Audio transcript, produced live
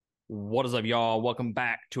What is up, y'all? Welcome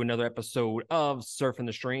back to another episode of Surfing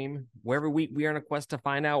the Stream, where every week we are on a quest to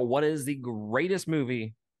find out what is the greatest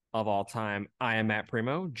movie of all time. I am Matt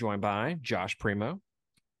Primo, joined by Josh Primo.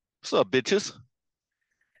 What's up, bitches?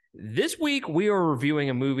 This week we are reviewing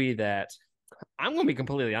a movie that I'm going to be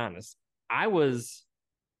completely honest. I was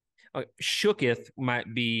shooketh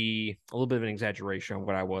might be a little bit of an exaggeration of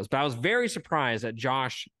what I was, but I was very surprised that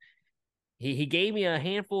Josh he gave me a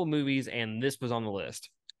handful of movies and this was on the list.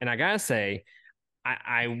 And I gotta say,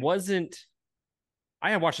 I wasn't. I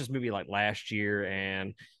had watched this movie like last year,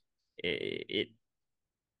 and it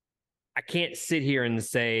I can't sit here and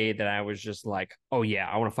say that I was just like, oh yeah,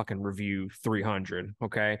 I want to fucking review 300,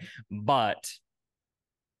 okay? But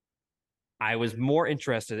I was more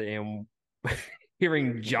interested in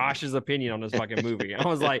hearing Josh's opinion on this fucking movie. I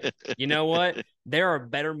was like, you know what? There are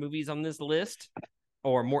better movies on this list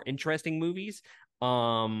or more interesting movies.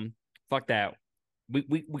 Fuck that.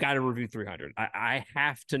 We got to review 300. I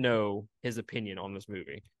have to know his opinion on this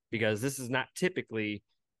movie because this is not typically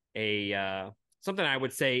a something I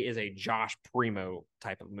would say is a Josh Primo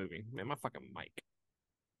type of movie. Man, my fucking mic.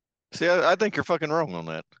 See, I think you're fucking wrong on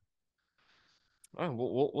that. Oh,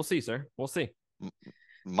 we'll see, sir. We'll see.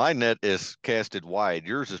 My net is casted wide.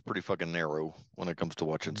 Yours is pretty fucking narrow when it comes to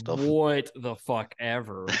watching stuff. What the fuck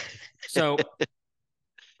ever. So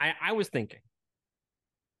I was thinking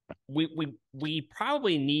we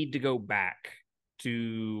probably need to go back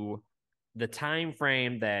to the time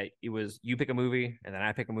frame that it was you pick a movie and then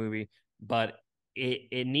I pick a movie, but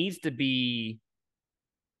it needs to be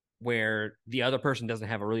where the other person doesn't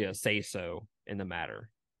have really a say so in the matter.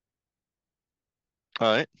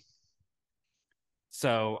 All right.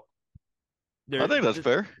 So I there think that's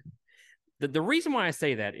fair. the reason why I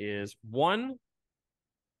say that is one,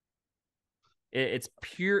 it's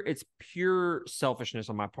pure selfishness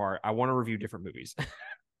on my part. I want to review different movies.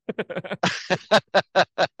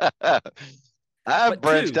 I but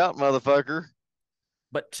branched two, out, motherfucker.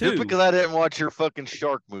 but Just two, because I didn't watch your fucking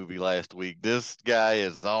shark movie last week, this guy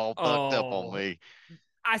is all fucked up on oh, me.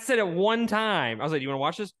 I said it one time. I was like, "Do you want to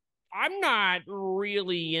watch this?" I'm not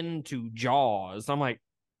really into Jaws. I'm like,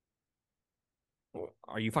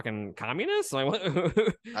 "Are you fucking communist?" Like, what?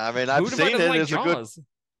 I mean, Who I've the fuck seen doesn't it. like Jaws?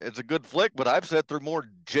 It's a good flick, but I've sat through more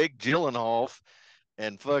Jake Gyllenhaal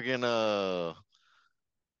and fucking Ben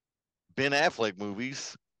Affleck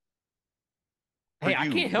movies for Hey, I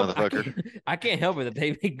you, can't help. I motherfucker. can't. I can't help it that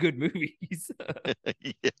they make good movies.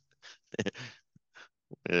 Yeah.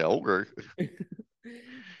 Yeah, okay.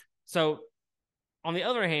 So, on the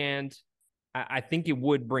other hand, I think it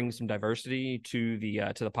would bring some diversity to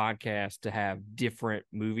the podcast to have different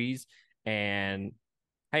movies. And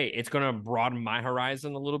hey, it's gonna broaden my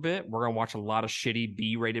horizon a little bit. We're gonna watch a lot of shitty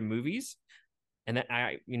B-rated movies, and that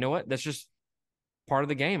you know what? That's just part of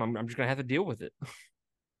the game. I'm just gonna have to deal with it.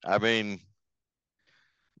 I mean,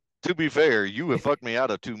 to be fair, you have fucked me out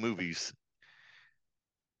of two movies.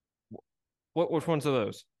 Which ones are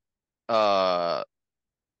those? Uh,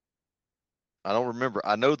 I don't remember.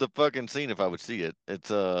 I know the fucking scene if I would see it. It's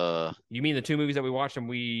You mean the two movies that we watched and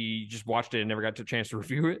we just watched it and never got a chance to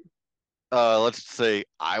review it? let's say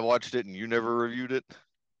I watched it and you never reviewed it. It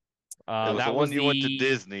was the That one was you went to the.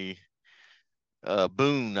 Disney.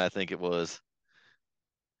 Boone, I think it was.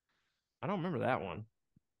 I don't remember that one.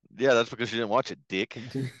 Yeah, that's because you didn't watch it, dick.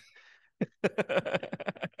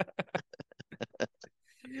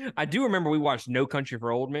 I do remember we watched No Country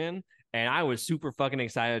for Old Men, and I was super fucking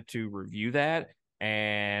excited to review that,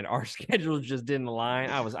 and our schedules just didn't align.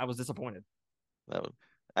 I was disappointed. That was,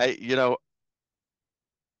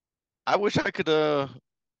 I wish I could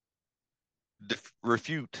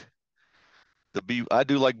refute the B. I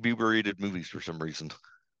do like B-rated movies for some reason.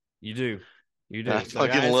 You do, you I do.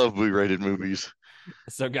 fucking love B-rated movies.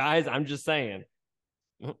 I'm just saying,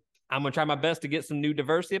 I'm gonna try my best to get some new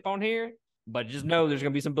diversity up on here, but just know there's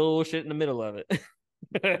gonna be some bullshit in the middle of it.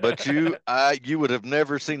 But you would have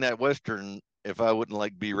never seen that Western if I wouldn't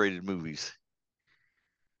like B-rated movies.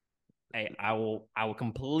 Hey, I will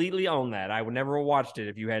completely own that. I would never have watched it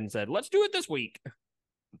if you hadn't said, let's do it this week.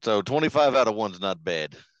 So 25 out of 1's not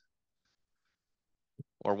bad.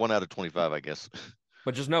 Or 1 out of 25, I guess.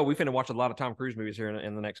 But just know we finna watch a lot of Tom Cruise movies here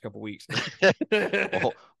in the next couple weeks.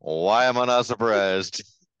 Why am I not surprised?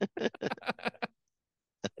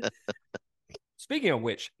 Speaking of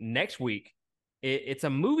which, next week it's a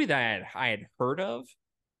movie that I had heard of,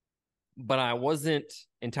 but I wasn't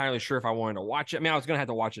entirely sure if I wanted to watch it. I mean, I was gonna have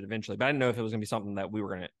to watch it eventually, but I didn't know if it was gonna be something that we were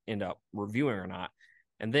gonna end up reviewing or not.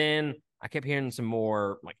 And then I kept hearing some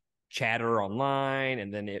more like chatter online,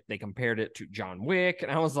 and then they compared it to John Wick,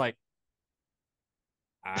 and I was like,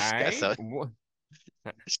 This guy I sound,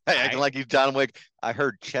 Acting like he's John Wick. I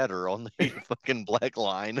heard cheddar on the fucking black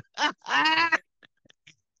line. I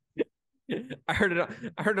heard it.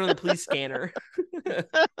 I heard it on the police scanner.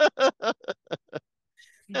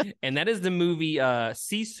 And that is the movie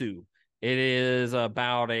Sisu. It is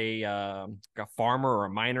about a farmer or a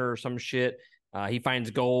miner or some shit. He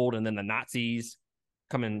finds gold, and then the Nazis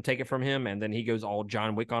come and take it from him, and then he goes all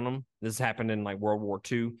John Wick on them. This happened in like World War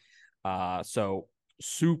II. So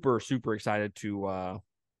super excited to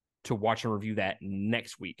watch and review that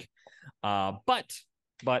next week. But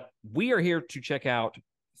we are here to check out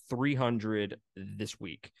 300 this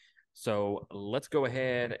week. So let's go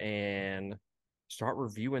ahead and start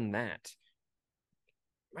reviewing that.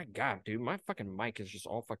 My God, dude, my fucking mic is just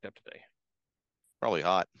all fucked up today. Probably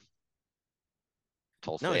hot. It's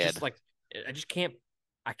all No, sad. it's just like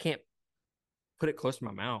I can't put it close to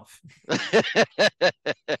my mouth.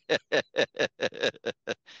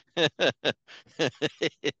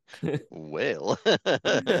 Well,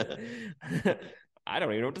 I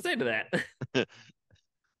don't even know what to say to that.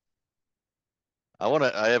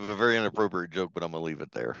 I have a very inappropriate joke, but I'm gonna leave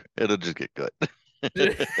it there. It'll just get cut. But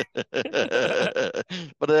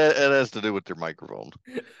it has to do with your microphone.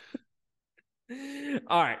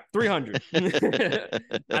 All right, 300.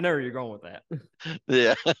 I know where you're going with that.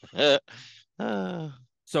 Yeah.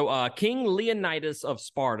 So King Leonidas of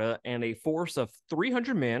Sparta and a force of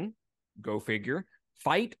 300 men, go figure,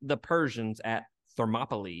 fight the Persians at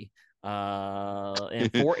Thermopylae in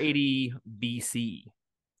 480 BC.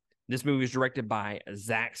 This movie is directed by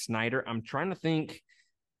Zack Snyder. I'm trying to think,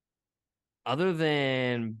 other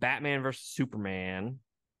than Batman versus Superman,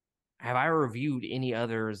 have I reviewed any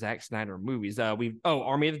other Zack Snyder movies?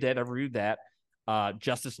 Army of the Dead, I've reviewed that.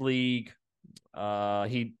 Justice League.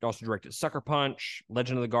 He also directed Sucker Punch,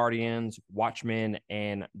 Legend of the Guardians, Watchmen,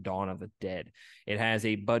 and Dawn of the Dead. It has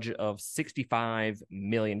a budget of $65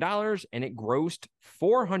 million, and it grossed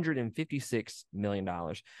 $456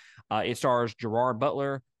 million. It stars Gerard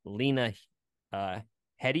Butler, Lena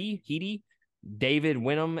Headey, David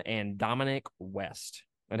Wenham, and Dominic West.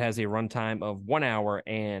 It has a runtime of 1 hour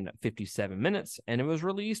and 57 minutes, and it was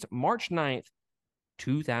released March 9th,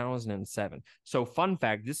 2007. So, fun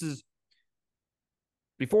fact, this is,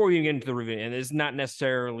 before we even get into the review, and it's not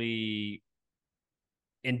necessarily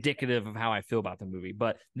indicative of how I feel about the movie,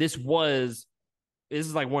 but this is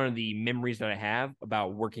like one of the memories that I have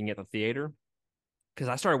about working at the theater, because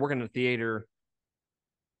I started working at the theater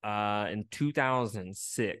in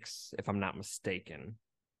 2006, if I'm not mistaken.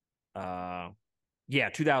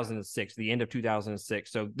 2006, the end of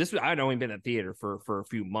 2006. So I'd only been at the theater for a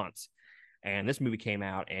few months, and this movie came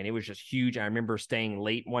out, and it was just huge. I remember staying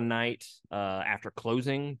late one night after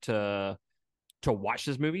closing to watch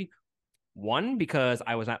this movie. One, because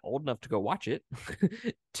I was not old enough to go watch it.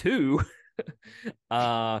 Two,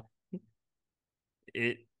 it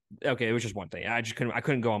was just one thing. I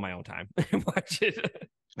couldn't go on my own time and watch it.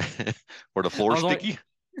 Were the floors sticky?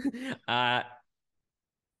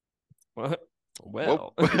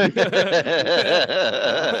 Well,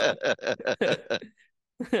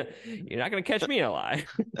 you're not going to catch me in a lie.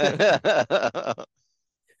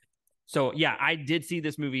 So, yeah, I did see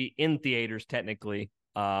this movie in theaters, technically.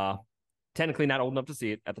 Technically not old enough to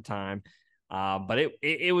see it at the time. But it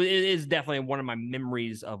is definitely one of my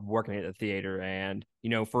memories of working at the theater. And,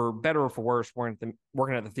 for better or for worse,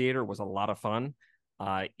 working at the theater was a lot of fun,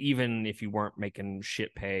 even if you weren't making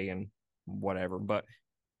shit pay and whatever. But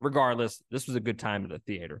regardless, this was a good time at the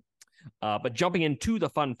theater. But jumping into the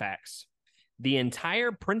fun facts, the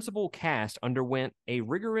entire principal cast underwent a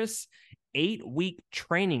rigorous 8-week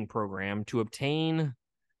training program to obtain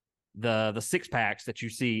the six packs that you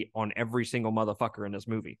see on every single motherfucker in this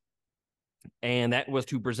movie. And that was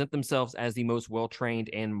to present themselves as the most well-trained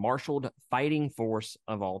and marshaled fighting force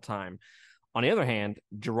of all time. On the other hand,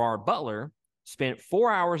 Gerard Butler spent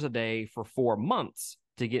 4 hours a day for 4 months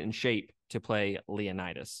to get in shape to play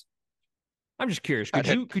Leonidas. I'm just curious.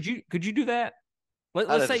 Could you do that?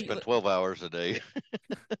 Let's say spend 12 hours a day.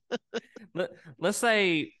 Let's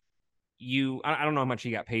say I don't know how much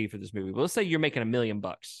you got paid for this movie, but let's say you're making $1 million.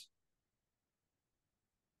 Because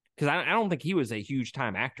I don't think he was a huge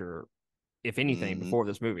time actor, if anything, before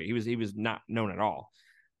this movie. He was not known at all.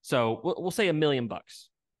 So we'll say $1 million.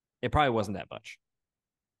 It probably wasn't that much.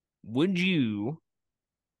 Would you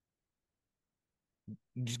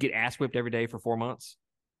just get ass whipped every day for 4 months?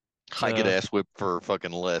 I get ass whipped for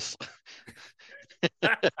fucking less.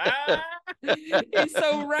 He's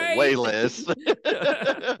so right. Way less.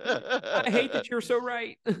 I hate that you're so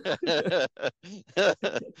right.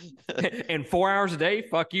 And 4 hours a day,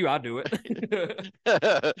 fuck you, I'll do it.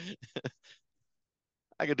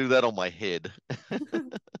 I could do that on my head.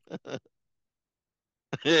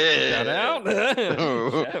 Shout out.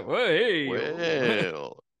 Hey.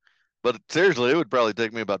 Well, but seriously, it would probably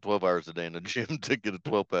take me about 12 hours a day in the gym to get a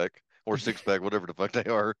 12 pack or 6 pack, whatever the fuck they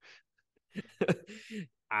are.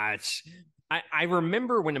 I, I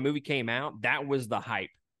remember when the movie came out, that was the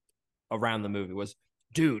hype around the movie was,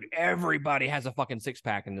 dude, everybody has a fucking 6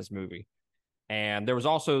 pack in this movie. And there was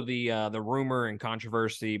also the rumor and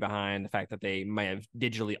controversy behind the fact that they may have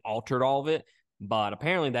digitally altered all of it, but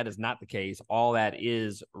apparently that is not the case. All that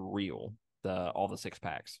is real. All the 6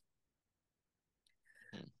 packs.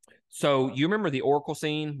 So you remember the Oracle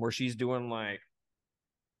scene where she's doing like,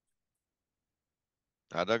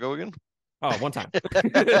 how'd that go again? oh, one time.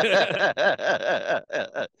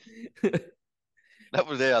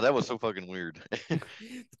 That was so fucking weird.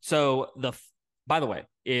 So by the way,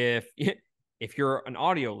 if you're an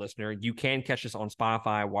audio listener, you can catch us on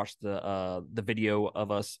Spotify, watch the video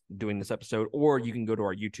of us doing this episode, or you can go to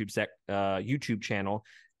our YouTube channel,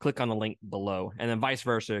 click on the link below, and then vice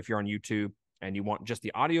versa. If you're on YouTube and you want just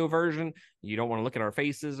the audio version, you don't want to look at our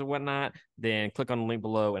faces and whatnot, then click on the link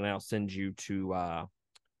below, and I'll send you to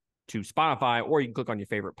Spotify, or you can click on your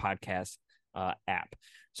favorite podcast app.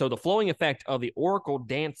 So the flowing effect of the Oracle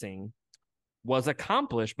dancing was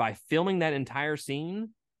accomplished by filming that entire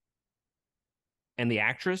scene and the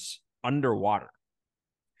actress underwater.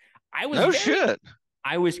 Shit.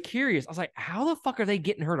 I was curious. I was like, how the fuck are they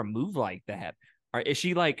getting her to move like that? Is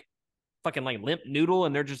she like fucking like limp noodle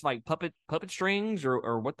and they're just like puppet strings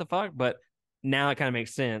or what the fuck? But now it kind of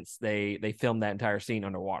makes sense. They filmed that entire scene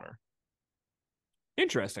underwater.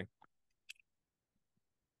 Interesting.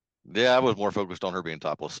 Yeah, I was more focused on her being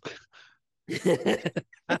topless. Just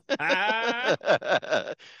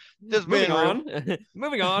moving on.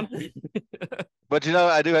 Moving on. But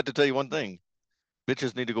I do have to tell you one thing.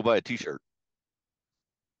 Bitches need to go buy a t-shirt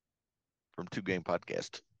from 2 Game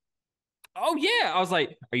Podcast. Oh yeah. I was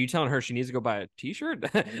like, are you telling her she needs to go buy a t-shirt?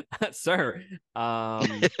 Sir.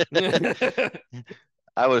 I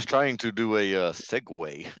was trying to do a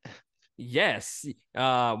segue. Yes.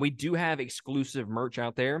 We do have exclusive merch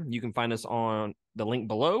out there. You can find us on the link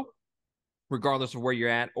below, regardless of where you're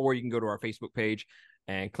at, or you can go to our Facebook page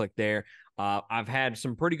and click there. I've had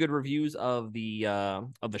some pretty good reviews of the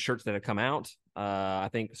shirts that have come out. I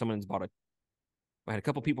think someone's I had a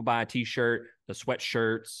couple people buy a t-shirt, the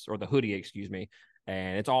sweatshirts, or the hoodie, excuse me,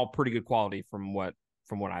 and it's all pretty good quality from what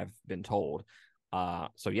I've been told.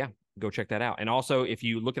 So yeah, go check that out. And also, if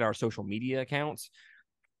you look at our social media accounts,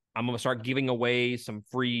 I'm going to start giving away some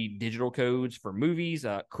free digital codes for movies,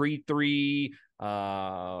 Creed 3,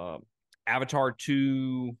 Avatar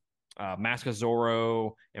 2, Mask of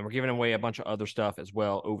Zorro, and we're giving away a bunch of other stuff as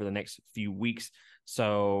well over the next few weeks.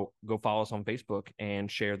 So go follow us on Facebook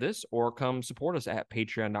and share this, or come support us at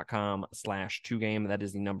patreon.com/2game. That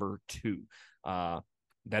is the number 2. That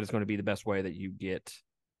is going to be the best way that you get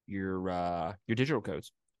your digital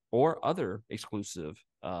codes or other exclusive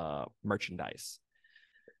merchandise.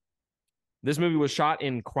 This movie was shot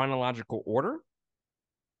in chronological order,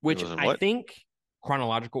 which I think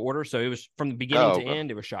chronological order. So it was from the beginning to end,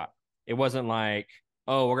 it was shot. It wasn't like,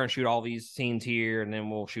 oh, we're going to shoot all these scenes here and then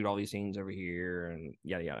we'll shoot all these scenes over here and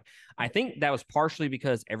yada, yada. I think that was partially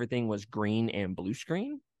because everything was green and blue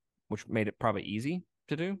screen, which made it probably easy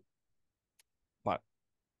to do. But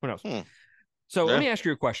who knows? So let me ask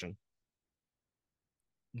you a question.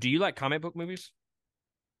 Do you like comic book movies?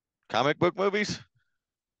 Comic book movies?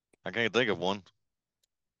 I can't think of one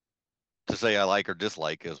to say I like or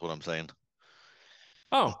dislike is what I'm saying.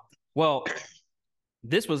 Oh, well,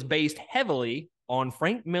 this was based heavily on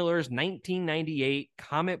Frank Miller's 1998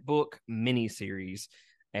 comic book miniseries.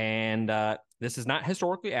 And this is not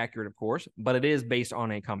historically accurate, of course, but it is based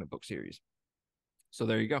on a comic book series. So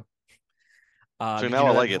there you go. So now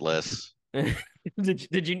I like it less.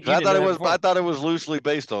 Did you? I thought it was loosely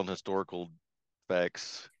based on historical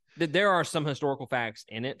facts. There are some historical facts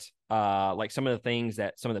in it, like some of the things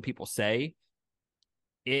that some of the people say.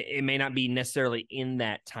 It may not be necessarily in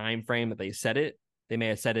that time frame that they said it. They may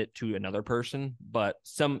have said it to another person, but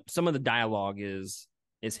some of the dialogue is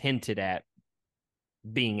hinted at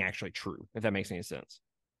being actually true, if that makes any sense.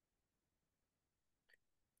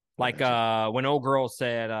 Like when old girl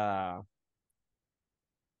said,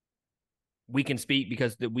 "We can speak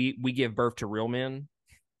because we give birth to real men."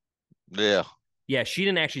 Yeah. Yeah, she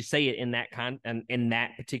didn't actually say it in that in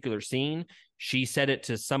that particular scene. She said it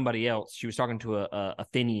to somebody else. She was talking to a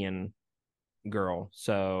Athenian girl.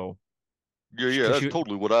 So yeah, that's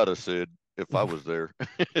totally what I'd have said if I was there.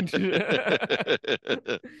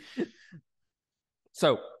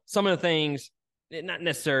 So some of the things, not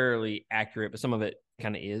necessarily accurate, but some of it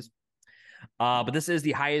kind of is. But this was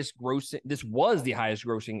the highest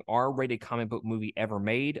grossing R-rated comic book movie ever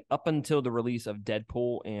made up until the release of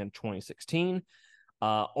Deadpool in 2016.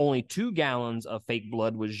 Only 2 gallons of fake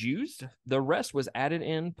blood was used. The rest was added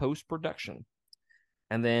in post-production.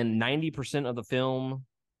 And then 90% of the film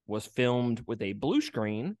was filmed with a blue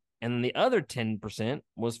screen, and then the other 10%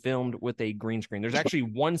 was filmed with a green screen. There's actually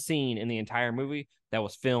one scene in the entire movie that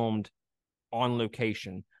was filmed on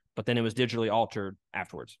location, but then it was digitally altered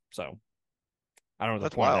afterwards. So I don't know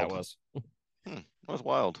what the point of that was. That's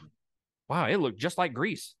wild. Wow, it looked just like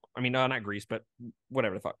Grease. I mean, no, not Grease, but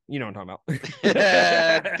whatever the fuck. You know what I'm talking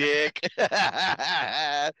about. Dick.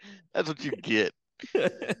 That's what you get.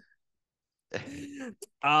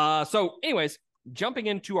 So anyways, jumping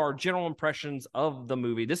into our general impressions of the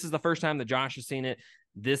movie. This is the first time that Josh has seen it.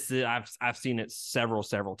 I've seen it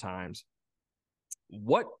several times.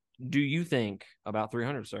 What do you think about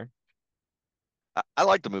 300, sir? I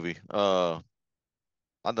like the movie. I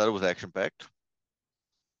thought it was action packed.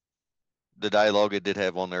 The dialogue it did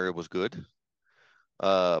have on there, it was good.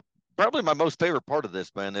 Probably my most favorite part of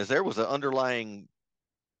this, man, is there was an underlying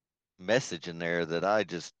message in there that I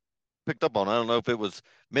just picked up on. I don't know if it was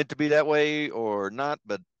meant to be that way or not,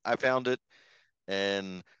 but I found it,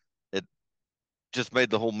 and it just made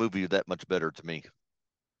the whole movie that much better to me.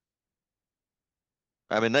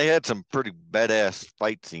 I mean, they had some pretty badass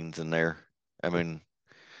fight scenes in there. I mean,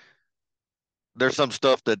 there's some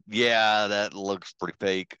stuff that, yeah, that looks pretty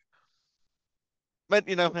fake. But,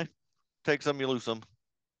 you know, take some, you lose some.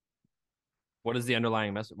 What is the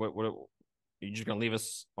underlying message? What are you just gonna leave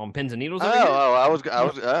us on pins and needles? I was.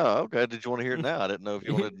 Oh, okay. Did you want to hear it now? I didn't know if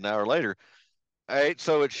you wanted an hour later. All right.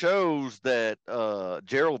 So it shows that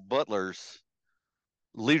Gerald Butler's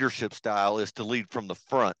leadership style is to lead from the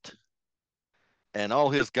front, and all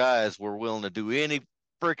his guys were willing to do any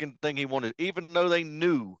freaking thing he wanted, even though they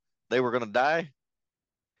knew they were going to die.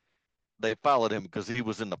 They followed him because he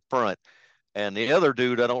was in the front. And the other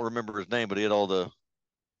dude, I don't remember his name, but he had all the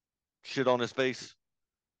shit on his face.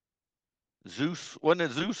 Zeus, wasn't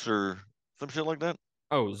it Zeus or some shit like that?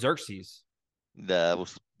 Oh, Xerxes. That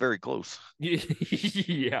was very close.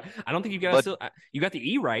 Yeah, I don't think you got you got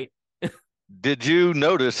the E right. Did you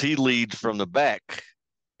notice he leads from the back,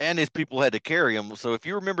 and his people had to carry him? So if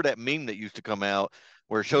you remember that meme that used to come out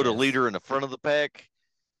where it showed a leader in the front of the pack,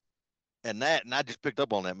 and I just picked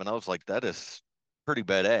up on that, and I was like, that is pretty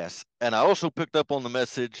badass. And I also picked up on the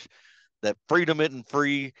message that freedom isn't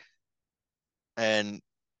free, and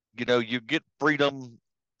you know, you get freedom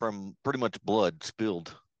from pretty much blood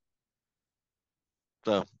spilled.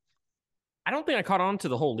 So I don't think I caught on to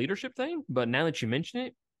the whole leadership thing, but now that you mention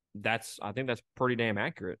it, I think that's pretty damn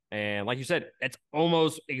accurate. And like you said, it's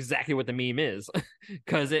almost exactly what the meme is.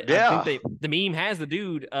 Because I think the meme has the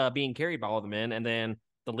dude being carried by all the men, and then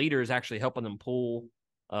the leader is actually helping them pull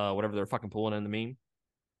whatever they're fucking pulling in the meme.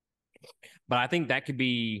 But I think that could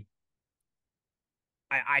be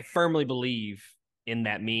I firmly believe in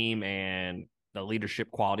that meme and the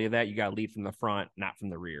leadership quality of that. You gotta lead from the front, not from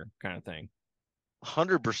the rear, kind of thing.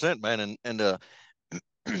 100%, man. And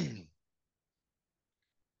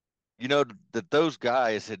you know, that those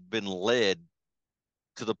guys had been led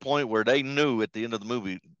to the point where they knew at the end of the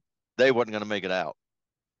movie they wasn't going to make it out.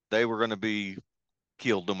 They were going to be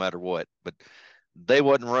killed no matter what, but they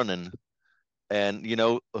wasn't running. And you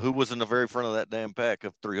know who was in the very front of that damn pack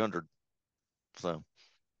of 300? So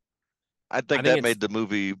I think that made the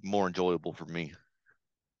movie more enjoyable for me.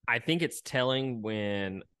 I think it's telling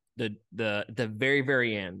when the very,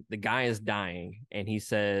 very end, the guy is dying and he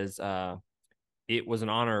says, it was an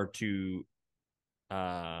honor to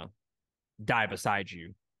die beside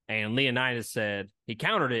you. And Leonidas said, he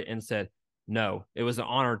countered it and said, no, it was an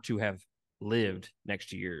honor to have lived next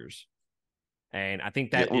to yours. And I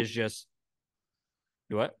think that is just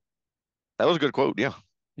what? That was a good quote. Yeah.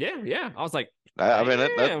 Yeah. I was like, I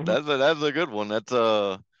mean, that's a good one. That's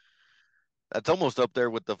almost up there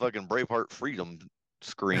with the fucking Braveheart freedom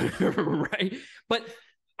scream. Right. But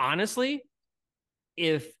honestly,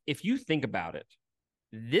 if you think about it,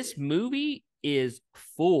 this movie is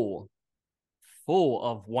full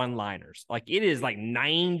of one-liners. Like it is like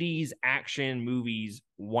 90s action movies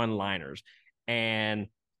one-liners. And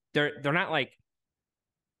they're not like,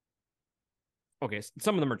 okay,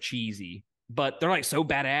 some of them are cheesy, but they're like so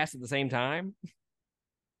badass at the same time.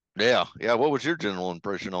 Yeah. What was your general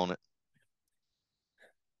impression on it?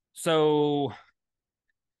 So,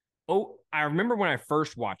 I remember when I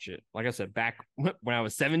first watched it, like I said, back when I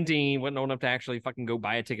was 17, wasn't old enough to actually fucking go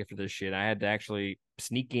buy a ticket for this shit. I had to actually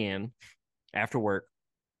sneak in after work.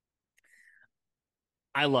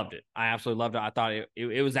 I loved it. I absolutely loved it. I thought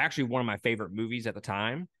it was actually one of my favorite movies at the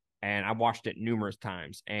time, and I watched it numerous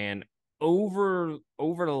times. And over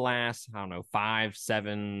the last, I don't know, 5,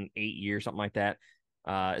 7, 8 years, something like that,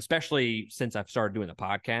 especially since I've started doing the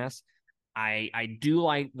podcast, I do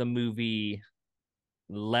like the movie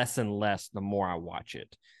less and less the more I watch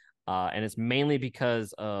it. And it's mainly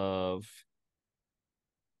because of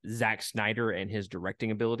Zack Snyder and his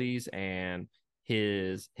directing abilities and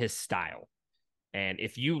his style. And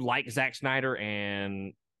if you like Zack Snyder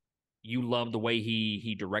and you love the way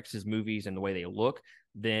he directs his movies and the way they look,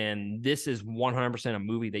 then this is 100% a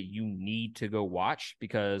movie that you need to go watch,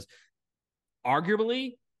 because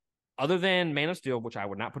arguably, other than Man of Steel, which I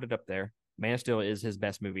would not put it up there, Man of Steel is his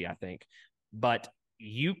best movie, I think. But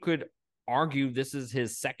you could argue this is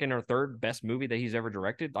his second or third best movie that he's ever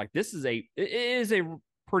directed. Like, it is a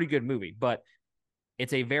pretty good movie, but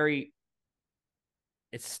it's a very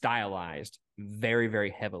it's stylized very, very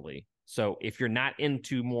heavily. So if you're not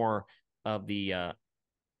into more of the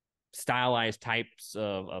stylized types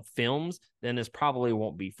of films, then this probably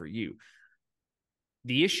won't be for you.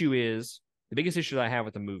 The biggest issue that I have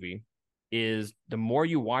with the movie is the more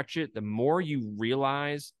you watch it, the more you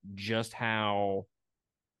realize just how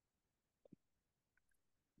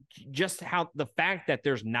the fact that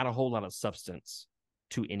there's not a whole lot of substance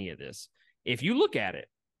to any of this. If you look at it,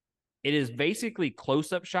 it is basically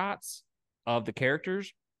close-up shots of the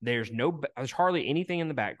characters. There's hardly anything in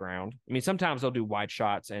the background. I mean, sometimes they'll do wide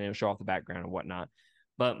shots and it'll show off the background and whatnot,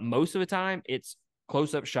 but most of the time it's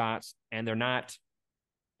close-up shots, and they're not,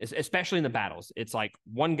 especially in the battles. It's like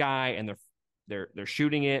one guy and they're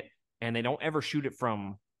shooting it, and they don't ever shoot it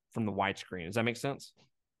from the widescreen. Does that make sense?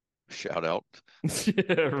 Shout out.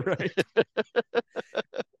 Right.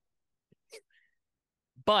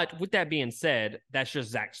 But with that being said, that's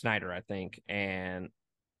just Zack Snyder, I think, and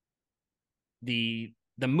the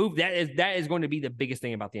move that is going to be the biggest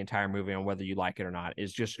thing about the entire movie, on whether you like it or not,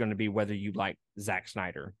 is just going to be whether you like Zack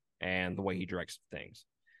Snyder and the way he directs things.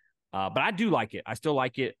 But I do like it. I still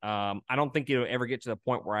like it. I don't think it'll ever get to the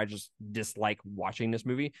point where I just dislike watching this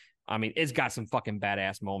movie. I mean, it's got some fucking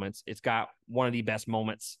badass moments. It's got one of the best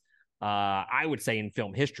moments, I would say, in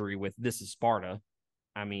film history, with This Is Sparta.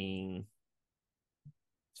 I mean,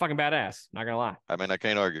 it's fucking badass. Not gonna lie. I mean, I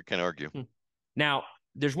can't argue. Can't argue. Now,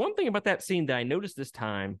 there's one thing about that scene that I noticed this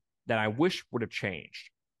time that I wish would have changed.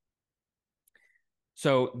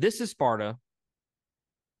 So This Is Sparta.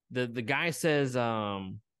 The guy says, I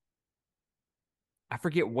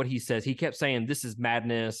forget what he says. He kept saying, "This is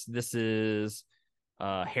madness. This is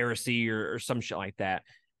heresy," or some shit like that.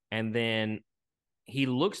 And then he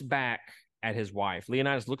looks back at his wife.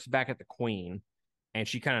 Leonidas looks back at the queen, and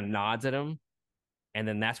she kind of nods at him. And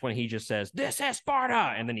then that's when he just says, "This is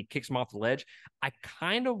Sparta," and then he kicks him off the ledge. I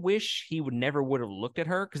kind of wish he would have looked at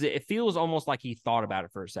her, because it feels almost like he thought about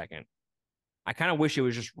it for a second. I kind of wish it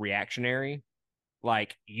was just reactionary,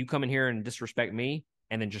 like, you come in here and disrespect me,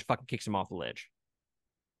 and then just fucking kicks him off the ledge.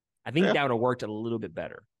 I think that would have worked a little bit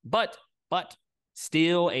better, but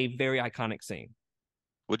still a very iconic scene.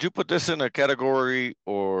 Would you put this in a category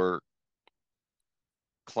or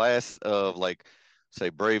class of, like,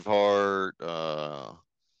 say, Braveheart,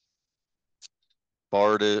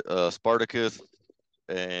 Spartacus,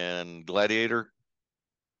 and Gladiator?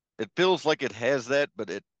 It feels like it has that,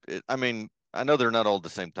 but I mean, I know they're not all the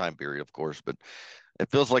same time period, of course, but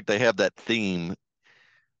it feels like they have that theme,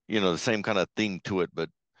 the same kind of theme to it. But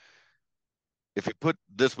if you put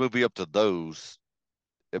this movie up to those,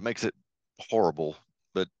 it makes it horrible.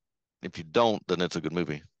 But if you don't, then it's a good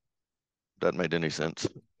movie. That made any sense.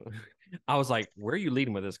 I was like, where are you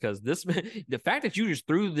leading with this? Because the fact that you just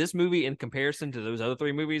threw this movie in comparison to those other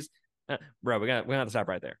three movies, bro, we got to stop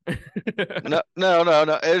right there. No.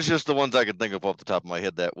 It's just the ones I could think of off the top of my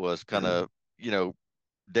head that was kind of,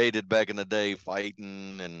 dated back in the day,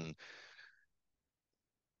 fighting and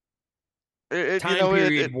time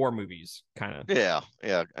period war movies, kind of. Yeah.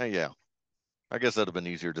 I guess that'd have been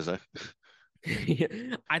easier to say.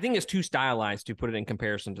 I think it's too stylized to put it in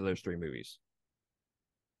comparison to those three movies,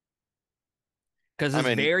 because it's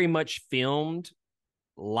very much filmed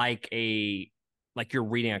like you're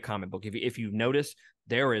reading a comic book. If you notice,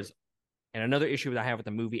 there is, and another issue that I have with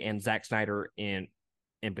the movie and Zack Snyder in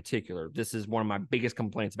particular, this is one of my biggest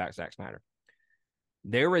complaints about Zack Snyder.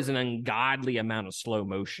 There is an ungodly amount of slow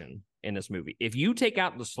motion in this movie. If you take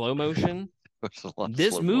out the slow motion,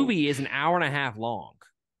 this movie is an hour and a half long,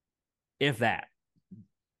 if that.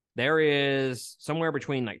 There is somewhere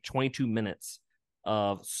between like 22 minutes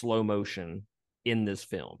of slow motion in this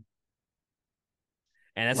film.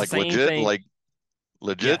 And that's like the same legit, thing. like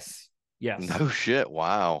legit? Yes. No shit.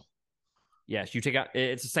 Wow. Yes, you take out.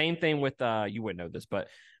 It's the same thing with you wouldn't know this, but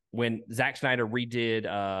when Zack Snyder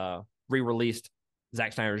re-released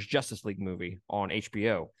Zack Snyder's Justice League movie on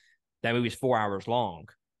HBO, that movie's 4 hours long.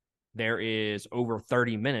 There is over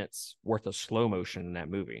 30 minutes worth of slow motion in that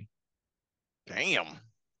movie. Damn.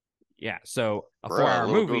 Yeah, so a Bruh, 4 hour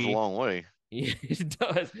little goes a movie, long way. it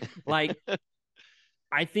does. Like,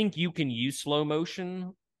 I think you can use slow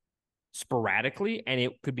motion sporadically and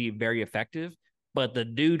it could be very effective, but the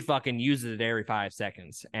dude fucking uses it every 5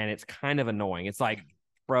 seconds and it's kind of annoying. It's like,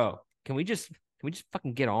 bro, can we just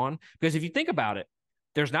fucking get on? Because if you think about it,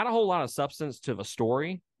 there's not a whole lot of substance to the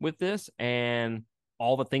story with this and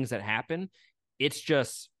all the things that happen. It's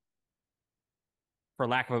just, for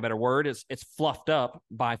lack of a better word, it's fluffed up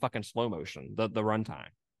by fucking slow motion, the runtime.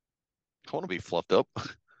 I want to be fluffed up.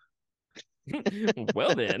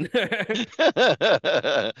 Well then,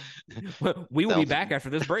 we will be Sounds. back after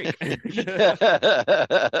this break.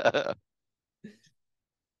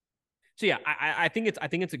 So yeah, I think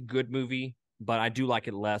it's a good movie, but I do like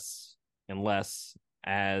it less and less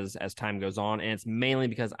as time goes on, and it's mainly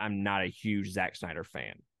because I'm not a huge Zack Snyder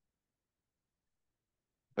fan.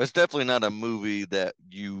 It's definitely not a movie that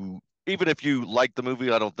you, even if you like the movie,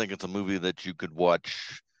 I don't think it's a movie that you could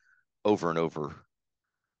watch over and over.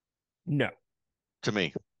 No, To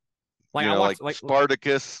me, like I like watched like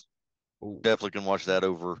Spartacus, ooh, definitely can watch that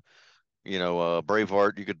over.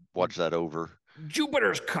 Braveheart, you could watch that over.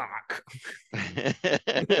 Jupiter's cock.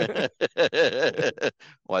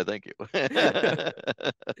 Why, thank you.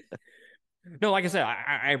 No, like I said,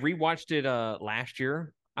 I rewatched it last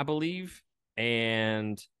year, I believe,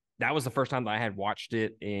 and that was the first time that I had watched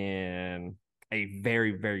it in a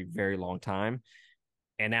very, very, very long time.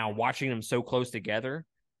 And now watching them so close together,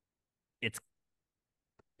 it's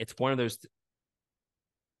it's one of those.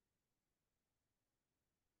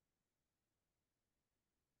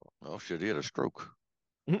 Oh shit, he had a stroke.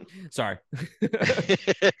 Sorry,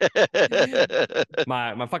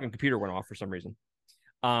 my fucking computer went off for some reason.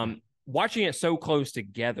 Watching it so close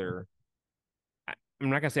together,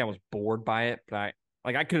 I'm not gonna say I was bored by it, but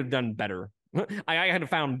I could have done better. I had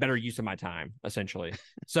found better use of my time, essentially.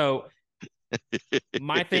 So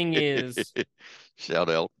my thing is Shout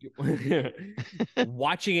out.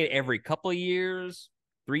 watching it every couple of years,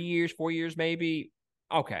 3 years, 4 years, maybe.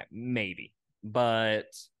 Okay, maybe, but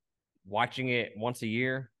watching it once a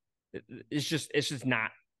year, it's just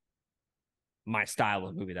not my style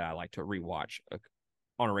of movie that I like to rewatch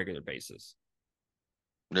on a regular basis.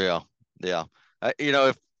 Yeah, yeah.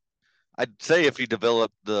 If I'd say if he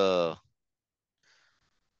developed the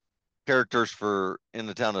characters for in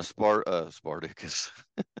the town of Spartacus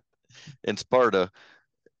in Sparta,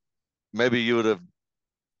 maybe you would have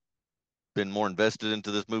been more invested into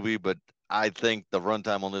this movie. But I think the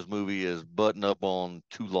runtime on this movie is button up on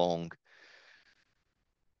too long.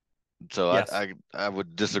 So I Yes. I, I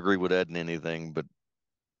would disagree with Ed in anything, but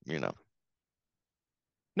you know,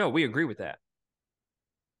 No, we agree with that.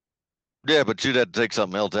 yeah. But you'd have to take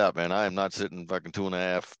something else out, man. I am not sitting fucking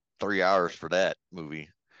 2.5, 3 hours for that movie.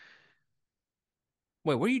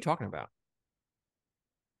 Wait, what are you talking about?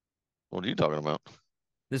 What are you talking about?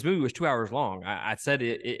 This movie was 2 hours long. I said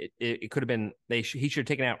it could have been he should have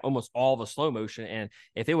taken out almost all the slow motion, and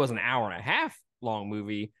if it was an hour and a half long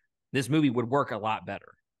movie, this movie would work a lot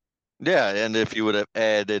better. Yeah, and if you would have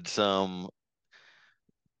added some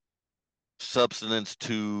substance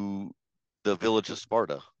to the village of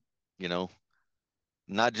Sparta, you know,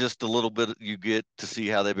 not just a little bit you get to see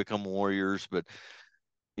how they become warriors, but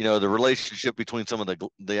the relationship between some of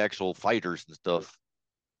the actual fighters and stuff.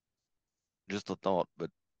 Just a thought, but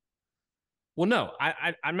Well, no,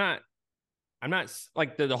 I'm not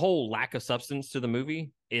like the whole lack of substance to the movie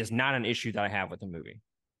is not an issue that I have with the movie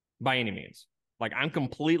by any means. Like I'm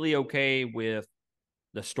completely okay with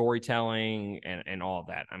the storytelling and all of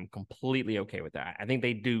that. I'm completely okay with that. I think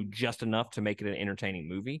they do just enough to make it an entertaining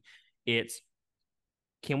movie. It's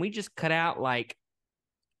can we just cut out like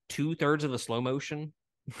 2/3 of the slow motion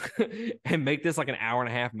and make this like an hour and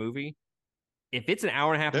a half movie? If it's an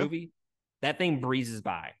hour and a half yeah, movie, that thing breezes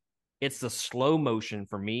by. It's the slow motion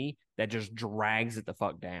for me that just drags it the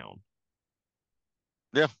fuck down.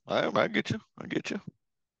 yeah, I get you, I get you.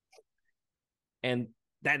 And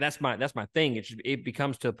that's my thing. It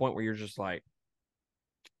becomes to a point where you're just like,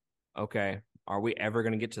 okay, are we ever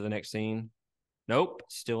gonna get to the next scene? Nope,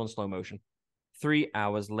 still in slow motion. 3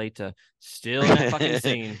 hours later, still in that fucking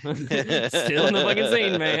scene. Still in the fucking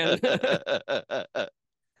scene, man.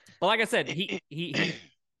 But like I said, he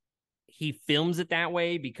films it that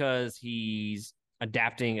way because he's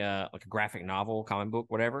adapting like a graphic novel, comic book,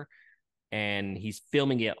 whatever. and he's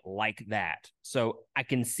filming it like that. So I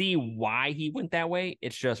can see why he went that way.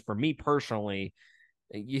 It's just for me personally,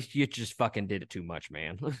 you just fucking did it too much,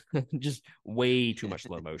 man. Just way too much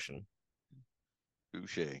slow motion.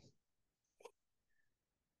 Touche.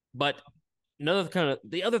 But another kind of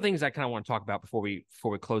the other things I kind of want to talk about before we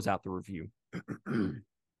close out the review.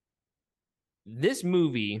 This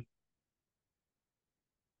movie,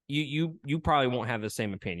 you probably won't have the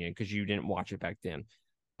same opinion because you didn't watch it back then.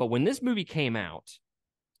 But when this movie came out,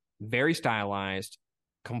 very stylized,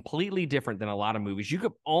 completely different than a lot of movies. You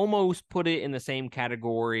could almost put it in the same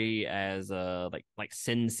category as like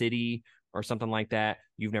Sin City or something like that.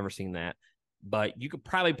 You've never seen that, but you could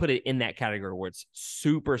probably put it in that category where it's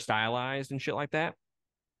super stylized and shit like that.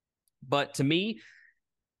 But to me,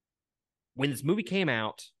 when this movie came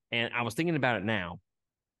out, and I was thinking about it now,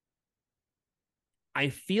 I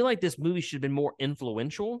feel like this movie should have been more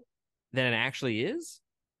influential than it actually is.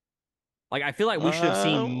 Like, I feel like we should have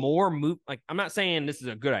seen more Like, I'm not saying this is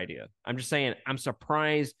a good idea. I'm just saying I'm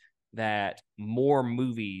surprised that more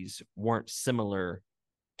movies weren't similar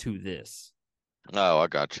to this. Oh, I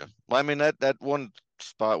got you. Well, I mean that one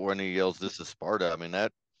spot when he yells, "This is Sparta." I mean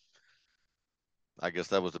that. I guess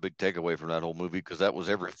that was a big takeaway from that whole movie because that was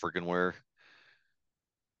every freaking where.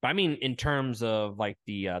 But I mean, in terms of like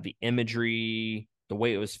the imagery, the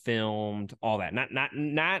way it was filmed, all that.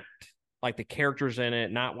 Not like the characters in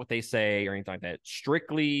it, not what they say or anything like that.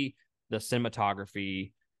 Strictly the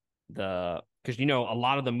cinematography, because a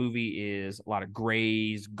lot of the movie is a lot of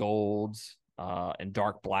grays, golds, and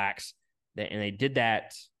dark blacks, and they did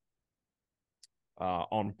that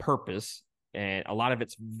on purpose, and a lot of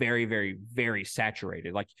it's very, very, very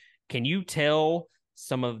saturated. Like, can you tell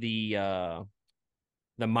some of the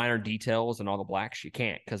minor details and all the blacks? You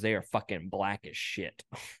can't, because they are fucking black as shit.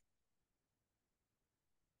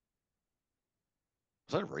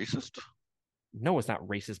 Is that racist? No, it's not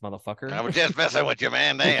racist, motherfucker. I was just messing with you,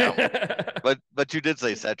 man. Damn. But you did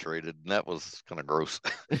say saturated, and that was kind of gross.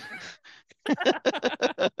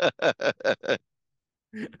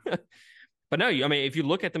 But no, I mean, if you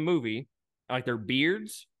look at the movie, like their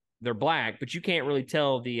beards, they're black, but you can't really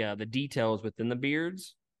tell the details within the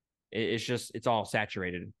beards. It's all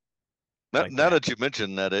saturated. Now that you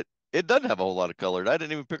mentioned that, it doesn't have a whole lot of color. I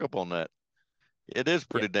didn't even pick up on that. It is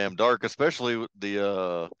pretty damn dark, especially with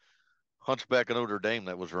the Hunchback of Notre Dame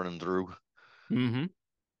that was running through. Mm-hmm.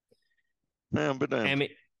 Man, but damn. I mean,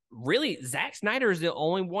 really, Zack Snyder is the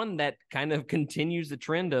only one that kind of continues the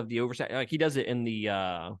trend of the oversight. Like, he does it in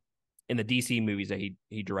the DC movies that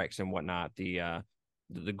he directs and whatnot. The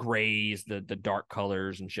grays, the dark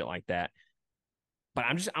colors and shit like that. But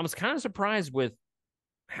I was kind of surprised with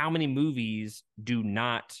how many movies do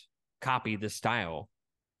not copy this style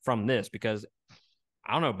from this, because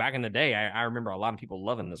I don't know, back in the day, I remember a lot of people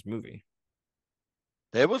loving this movie.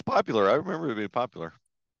 It was popular. I remember it being popular.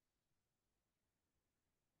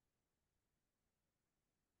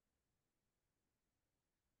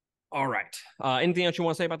 All right. Anything else you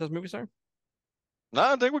want to say about this movie, sir? No,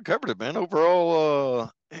 I think we covered it, man. Overall,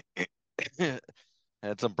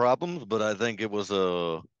 had some problems, but I think it was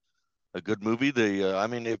a good movie. I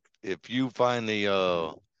mean, if you find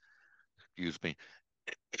excuse me,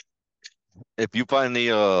 if you find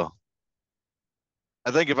I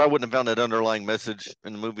think if I wouldn't have found that underlying message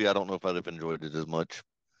in the movie, I don't know if I'd have enjoyed it as much.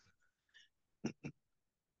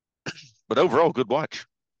 But overall, good watch.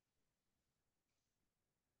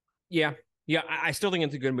 Yeah, I still think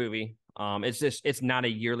it's a good movie. It's not a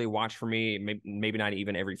yearly watch for me. Maybe not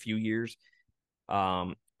even every few years.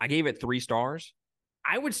 I gave it 3 stars.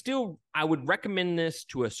 I would recommend this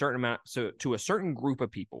to a certain amount, so to a certain group of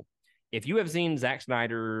people. If you have seen Zack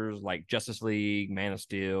Snyder's like Justice League, Man of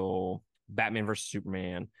Steel, Batman versus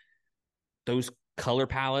Superman, those color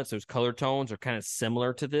palettes, those color tones are kind of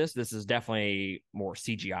similar to this. This is definitely more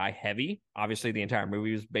CGI heavy. Obviously, the entire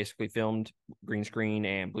movie was basically filmed green screen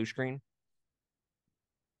and blue screen.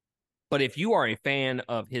 But if you are a fan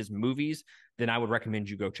of his movies, then I would recommend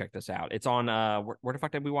you go check this out. It's on where the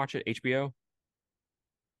fuck did we watch it? HBO?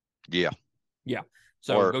 Yeah. Yeah.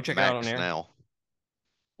 So or go check Max it out on there. Now.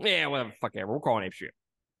 Yeah, whatever, fuck ever. We're calling HBO.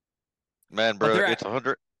 Man, bro, it's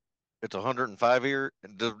 100. It's 105 here.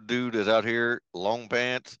 The dude is out here, long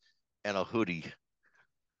pants and a hoodie,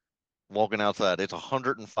 walking outside. It's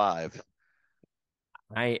 105.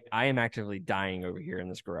 I am actively dying over here in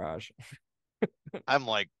this garage. I'm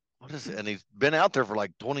like, what is it? And he's been out there for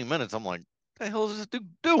like 20 minutes. I'm like, what the hell is this dude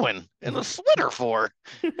doing in a sweater for?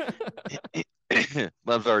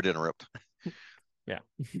 I'm sorry to interrupt. Yeah.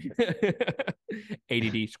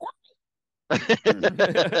 ADD squirrel.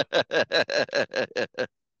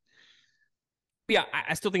 yeah,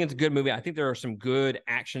 I still think it's a good movie. I think there are some good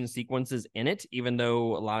action sequences in it, even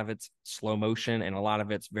though a lot of it's slow motion and a lot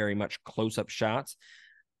of it's very much close up shots.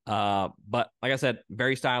 But like I said,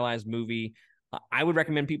 very stylized movie. I would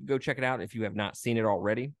recommend people go check it out if you have not seen it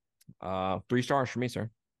already. 3 stars for me, sir.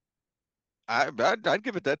 I'd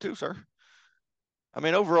give it that too, sir. I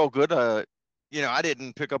mean, overall good. I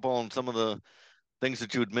didn't pick up on some of the things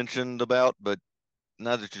that you had mentioned about, but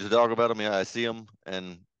now that you talk about them, yeah, I see them,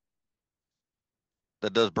 and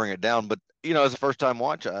that does bring it down. But as a first time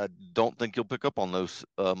watch, I don't think you'll pick up on those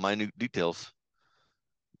minute details.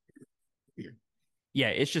 Yeah,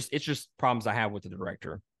 it's just problems I have with the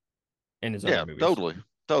director and his other Yeah, movies.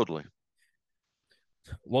 totally.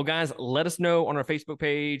 Well, guys, let us know on our Facebook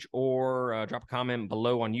page or drop a comment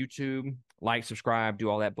below on YouTube. Like, subscribe, do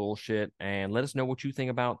all that bullshit, and let us know what you think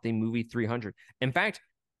about the movie 300. In fact,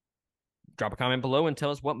 drop a comment below and tell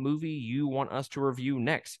us what movie you want us to review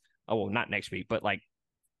next. Oh, well, not next week, but like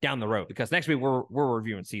down the road, because next week we're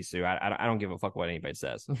reviewing Sisu. I don't give a fuck what anybody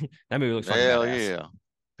says. That movie looks fucking Hell badass.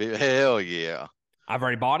 yeah, hell yeah. I've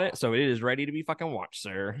already bought it, so it is ready to be fucking watched,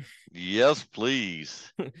 sir. Yes,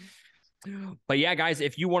 please. But yeah, guys,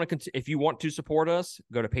 if you want to support us,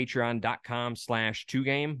 go to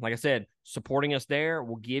patreon.com/2game. Like I said, supporting us there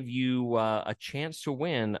will give you a chance to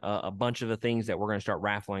win a bunch of the things that we're going to start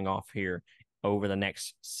raffling off here over the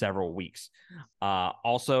next several weeks.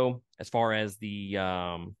 Also, as far as the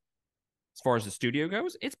studio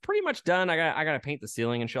goes, it's pretty much done. I got to paint the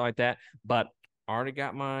ceiling and shit like that, but I already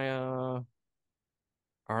got my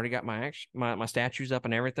statues up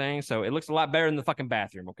and everything, so it looks a lot better than the fucking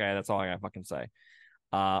bathroom. Okay, that's all I gotta fucking say.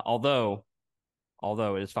 Although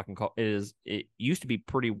it is fucking cool. It used to be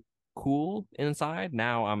pretty cool inside.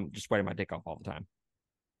 Now I'm just sweating my dick off all the time.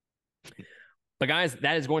 But guys,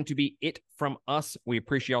 that is going to be it from us. We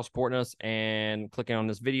appreciate y'all supporting us and clicking on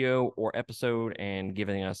this video or episode and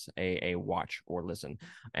giving us a watch or listen.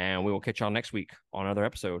 And we will catch y'all next week on another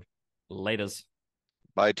episode. Laters.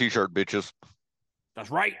 Buy a t-shirt, bitches. That's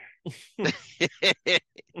right.